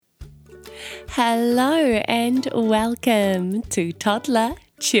Hello and welcome to Toddler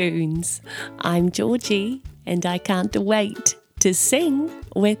Tunes. I'm Georgie and I can't wait to sing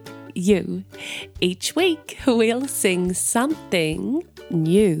with you. Each week we'll sing something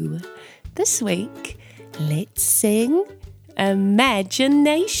new. This week, let's sing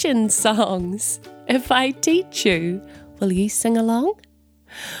imagination songs. If I teach you, will you sing along?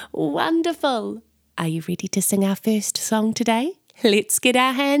 Wonderful! Are you ready to sing our first song today? Let's get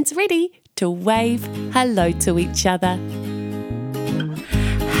our hands ready to wave hello to each other.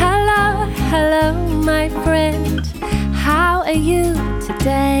 Hello, hello, my friend. How are you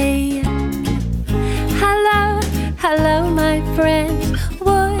today? Hello, hello, my friend.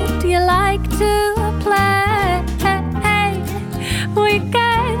 Would you like to play? We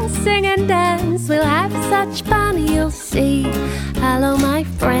can sing and dance. We'll have such fun, you'll see. Hello, my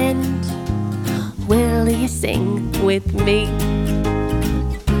friend. Will you sing with me?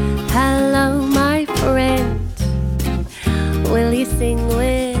 Hello, my friend. Will you sing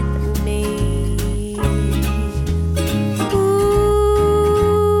with me? Ooh.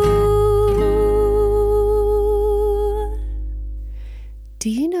 Do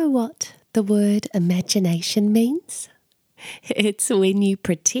you know what the word imagination means? It's when you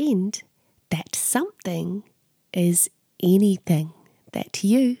pretend that something is anything that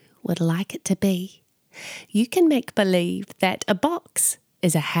you would like it to be. You can make believe that a box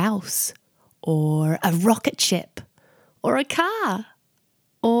is a house, or a rocket ship, or a car,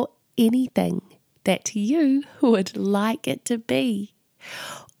 or anything that you would like it to be.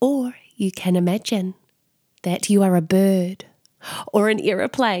 Or you can imagine that you are a bird or an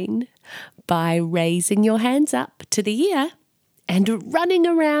aeroplane by raising your hands up to the air and running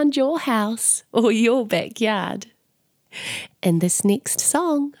around your house or your backyard. In this next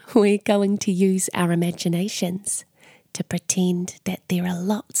song, we're going to use our imaginations to pretend that there are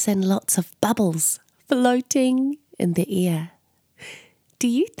lots and lots of bubbles floating in the air. Do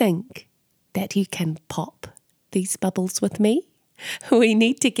you think that you can pop these bubbles with me? We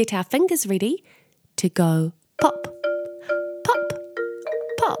need to get our fingers ready to go pop, pop,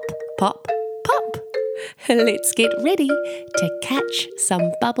 pop, pop, pop. Let's get ready to catch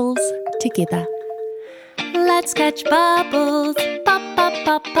some bubbles together. Let's catch bubbles, pop, pop,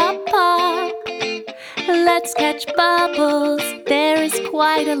 pop, pop, pop. Let's catch bubbles, there is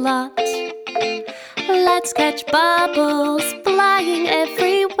quite a lot. Let's catch bubbles, flying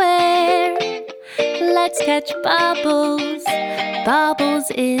everywhere. Let's catch bubbles, bubbles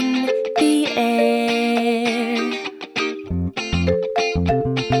in the air.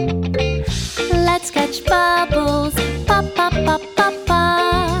 Let's catch bubbles, pop, pop, pop, pop,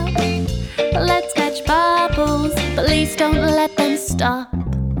 pop. Let's catch bubbles, please don't let them stop.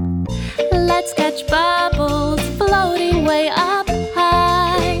 Let's catch bubbles, floating way up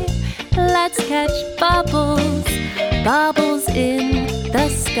high. Let's catch bubbles, bubbles in the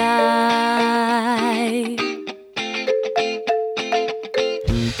sky.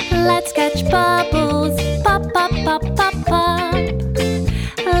 Let's catch bubbles, pop, pop, pop, pop, pop.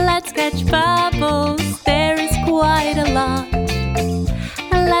 Let's catch bubbles, there is quite a lot.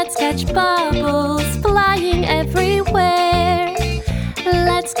 Let's catch bubbles, flying everywhere.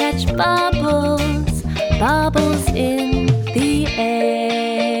 Let's catch bubbles, bubbles in the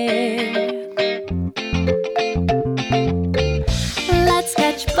air. Let's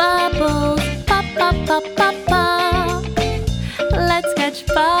catch bubbles, pop, pop, pop, pop, pop. Let's catch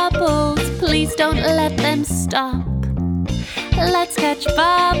bubbles, please don't let them stop. Let's catch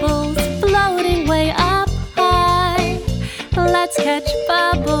bubbles, floating way up high. Let's catch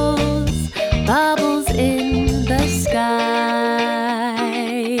bubbles, bubbles in the sky.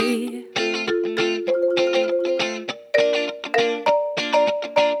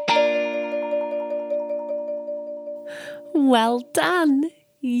 Well done!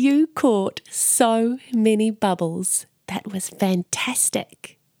 You caught so many bubbles. That was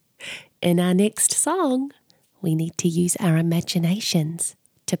fantastic. In our next song, we need to use our imaginations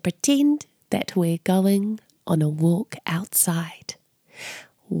to pretend that we're going on a walk outside.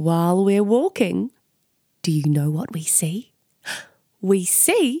 While we're walking, do you know what we see? We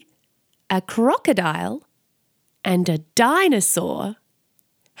see a crocodile and a dinosaur.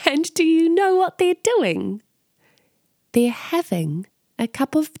 And do you know what they're doing? They're having a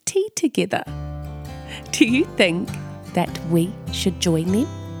cup of tea together. Do you think that we should join them?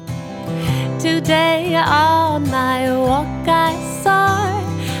 Today on my walk I saw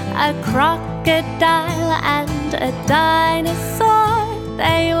a crocodile and a dinosaur.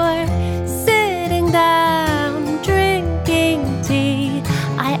 They were sitting down drinking tea.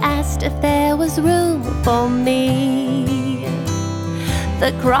 I asked if there was room for me.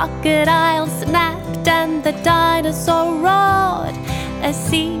 The crocodile snapped and the dinosaur roared. A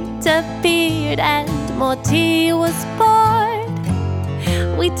seat appeared and more tea was poured.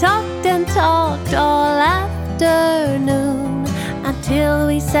 We talked and talked all afternoon until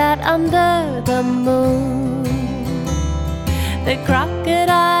we sat under the moon. The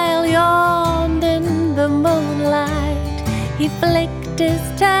crocodile yawned in the moonlight. He flicked his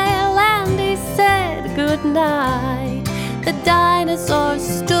tail and he said goodnight. The dinosaur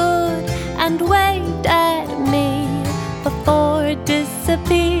stood and waved at me before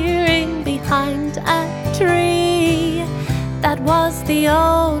disappearing behind a tree. That was the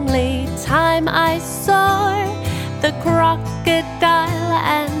only time I saw the crocodile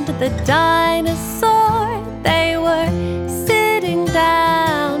and the dinosaur. They were sitting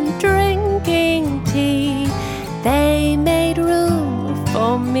down drinking tea. They made room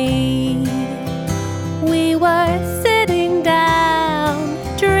for me. We were sitting down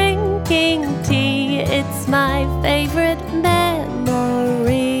drinking tea. It's my favorite memory.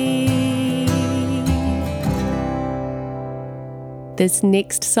 This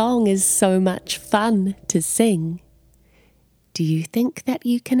next song is so much fun to sing. Do you think that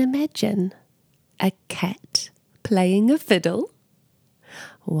you can imagine a cat playing a fiddle?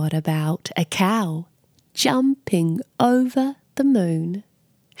 What about a cow jumping over the moon?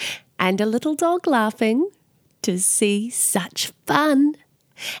 And a little dog laughing to see such fun?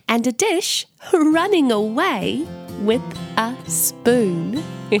 And a dish running away with a spoon.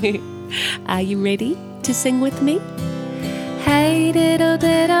 Are you ready to sing with me? Hey diddle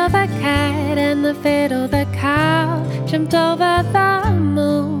diddle, the cat and the fiddle, the cow jumped over the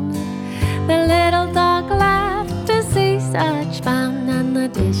moon. The little dog laughed to see such fun, and the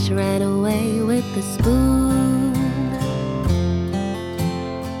dish ran away with the spoon.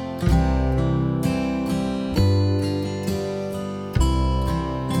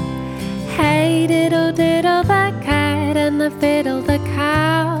 Hey diddle diddle, the cat and the fiddle, the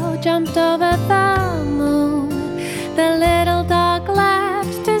cow jumped over the moon. The little dog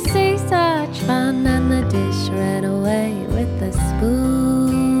laughed to see such fun, and the dish ran away with the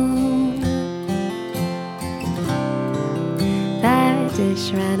spoon. That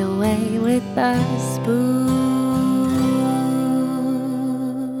dish ran away with the spoon.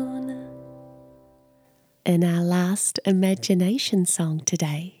 In our last imagination song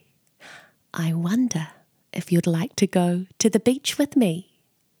today, I wonder if you'd like to go to the beach with me.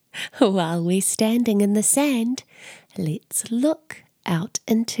 While we're standing in the sand, let's look out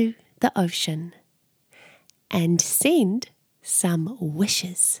into the ocean and send some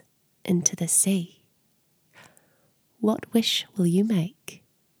wishes into the sea. What wish will you make?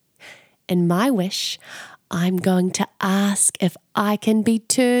 In my wish, I'm going to ask if I can be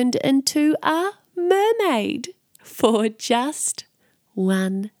turned into a mermaid for just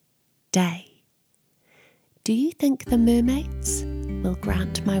one day. Do you think the mermaids will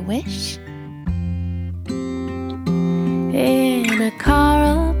grant my wish? In a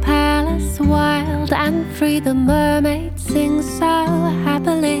coral palace, wild and free, the mermaids sing so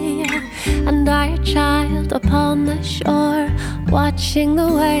happily. And I, a child upon the shore, watching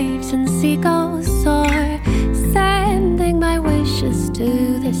the waves and seagulls soar, sending my wishes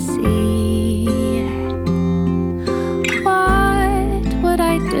to the sea. What would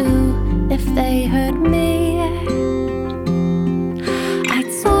I do if they heard me?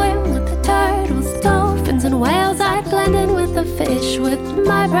 I'd swim with the turtles, dolphins and whales. I'd blend in with the fish with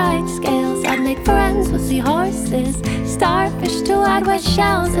my bright scales. I'd make friends with seahorses, starfish too. I'd wear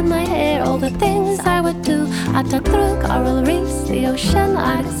shells in my hair. All the things I would do. I'd duck through coral reefs, the ocean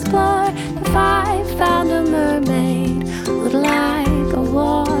I'd explore. If I found a mermaid who'd like a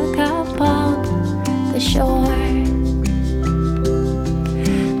walk upon the shore.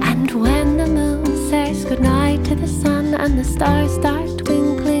 When the moon says goodnight to the sun and the stars start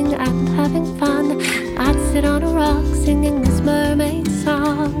twinkling and having fun, I'd sit on a rock singing this mermaid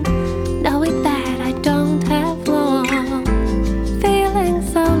song, knowing that I don't have long, feeling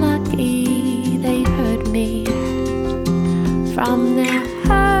so lucky they heard me from their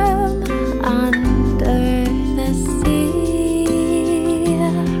home under the sea.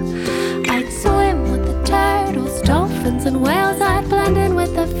 I'd swim with the turtles, dolphins and whales. I'd blend in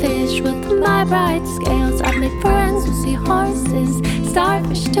with the fish with my bright scales. I'd make friends with seahorses,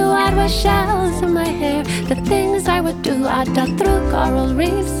 starfish too. I'd wear shells in my hair. The things I would do. I'd duck through coral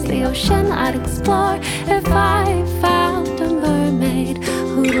reefs, the ocean I'd explore. If I found a mermaid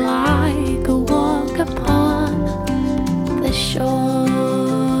who'd like a walk upon the shore.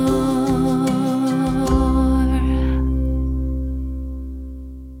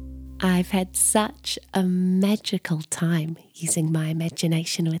 I've had such a magical time using my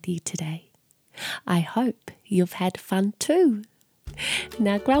imagination with you today. I hope you've had fun too.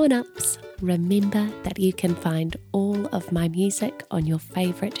 Now, grown-ups, remember that you can find all of my music on your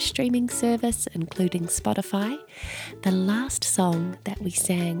favourite streaming service, including Spotify. The last song that we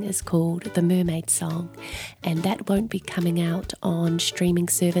sang is called The Mermaid Song, and that won't be coming out on streaming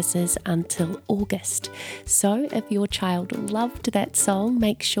services until August. So if your child loved that song,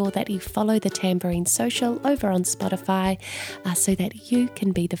 make sure that you follow the Tambourine Social over on Spotify so that you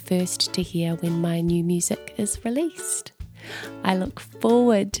can be the first to hear when my new music is released. I look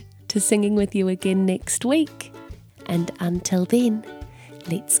forward to singing with you again next week. And until then,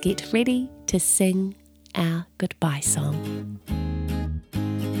 let's get ready to sing our goodbye song.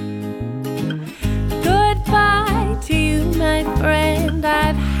 Goodbye to you, my friend.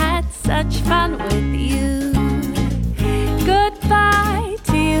 I've had such fun with you. Goodbye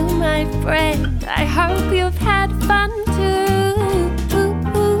to you, my friend. I hope you've